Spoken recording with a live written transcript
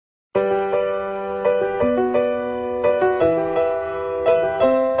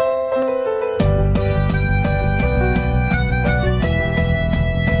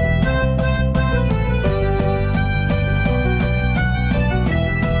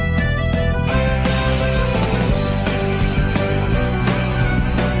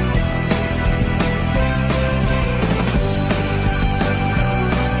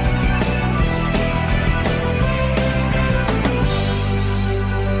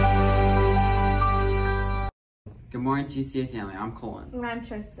Good morning, GCA family. I'm Colton. And I'm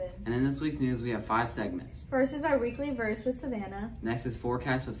Tristyn. And in this week's news, we have 5 segments. First is our weekly verse with Savannah. Next is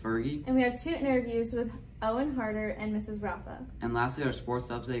forecast with Fergie. And we have 2 interviews with Owen Harder and Mrs. Rafa. And lastly, our sports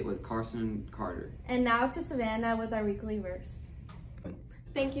update with Carson and Carter. And now to Savannah with our weekly verse.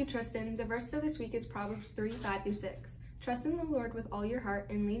 Thank you, Tristyn. The verse for this week is Proverbs 3:5-6. Trust in the Lord with all your heart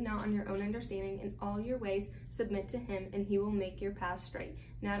and lean not on your own understanding. In all your ways submit to him and he will make your path straight.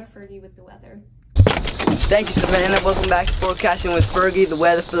 Now to Fergie with the weather. Thank you, Savannah. Welcome back to Forecasting with Fergie. The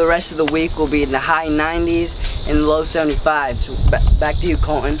weather for the rest of the week will be in the high 90s and low 75s. So back to you,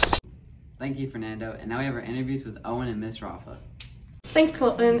 Colton. Thank you, Fernando. And now we have our interviews with Owen and Miss Rafa. Thanks,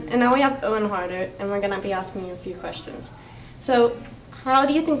 Colton. And now we have Owen Harder, and we're going to be asking you a few questions. So, how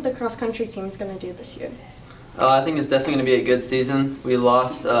do you think the cross-country team is going to do this year? I think it's definitely going to be a good season. We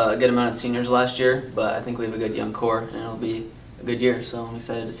lost a good amount of seniors last year, but I think we have a good young core, and it'll be a good year, so I'm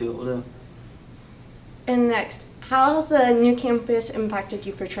excited to see what we'll do. And next, how has the new campus impacted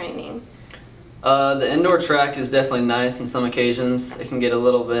you for training? The indoor track is definitely nice on some occasions. It can get a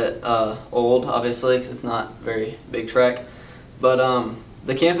little bit old, obviously, because it's not a very big track. But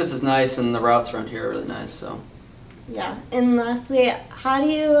the campus is nice, and the routes around here are really nice. So. Yeah. And lastly, how do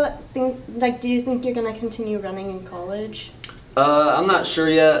you think? Do you think you're going to continue running in college? I'm not sure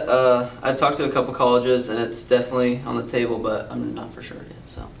yet. I've talked to a couple colleges, and it's definitely on the table, but I'm not for sure yet.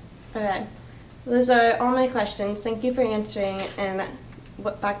 So. Okay. Those are all my questions. Thank you for answering, and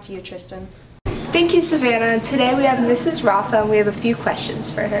back to you, Tristyn. Thank you, Savannah. Today we have Mrs. Rafa, and we have a few questions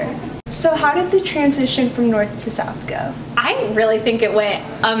for her. So how did the transition from north to south go? I really think it went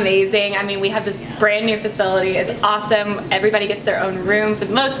amazing. I mean, we have this brand new facility. It's awesome. Everybody gets their own room for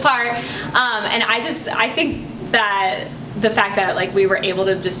the most part. And I think that the fact that we were able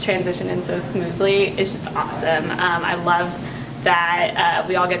to just transition in so smoothly is just awesome. I love that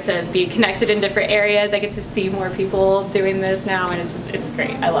we all get to be connected in different areas. I get to see more people doing this now, and it's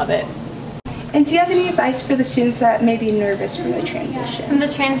great. I love it. And do you have any advice for the students that may be nervous from the transition? From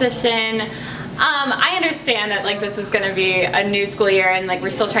the transition, I understand that this is going to be a new school year and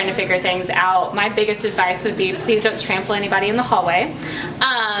we're still trying to figure things out. My biggest advice would be please don't trample anybody in the hallway.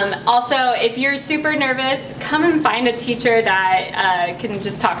 Also, if you're super nervous, come and find a teacher that can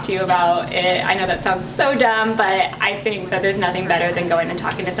just talk to you about it. I know that sounds so dumb, but I think that there's nothing better than going and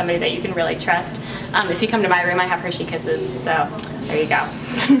talking to somebody that you can really trust. If you come to my room, I have Hershey Kisses, so there you go.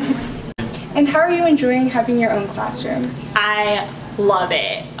 And how are you enjoying having your own classroom? I love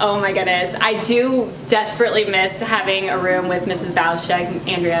it. Oh my goodness. I do desperately miss having a room with Mrs. Balsheg.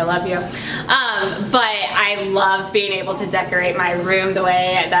 Andrea, I love you. But I loved being able to decorate my room the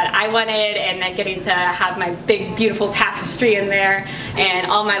way that I wanted, and then getting to have my big beautiful tapestry in there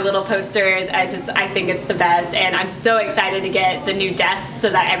and all my little posters. I think it's the best, and I'm so excited to get the new desks so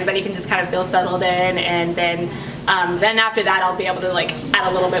that everybody can just kind of feel settled in, and then after that I'll be able to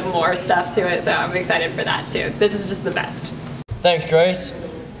add a little bit more stuff to it, so I'm excited for that too. This is just the best. Thanks, Grace.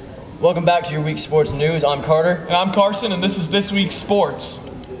 Welcome back to your week's sports news. I'm Carter. And I'm Carson, and this is this week's sports.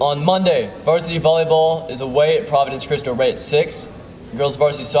 On Monday, varsity volleyball is away at Providence Cristo Ray at 6. Girls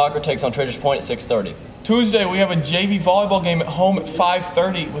varsity soccer takes on Traders Point at 6:30. Tuesday, we have a JV volleyball game at home at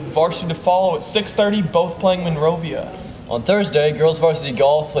 5:30 with varsity to follow at 6:30, both playing Monrovia. On Thursday, girls varsity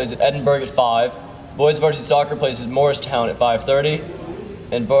golf plays at Edinburgh at 5. Boys varsity soccer plays at Morristown at 5:30.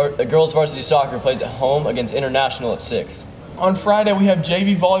 And girls varsity soccer plays at home against International at 6. On Friday, we have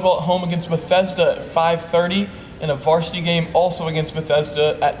JV volleyball at home against Bethesda at 5:30 and a varsity game also against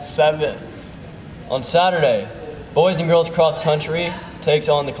Bethesda at 7. On Saturday, boys and girls cross country takes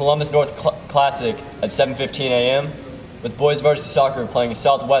on the Columbus North Classic at 7:15 a.m. with boys varsity soccer playing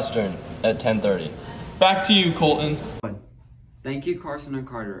Southwestern at 10:30. Back to you, Colton. Thank you, Carson and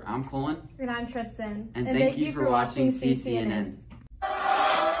Carter. I'm Colton. And I'm Tristyn. And thank you for watching CCNN.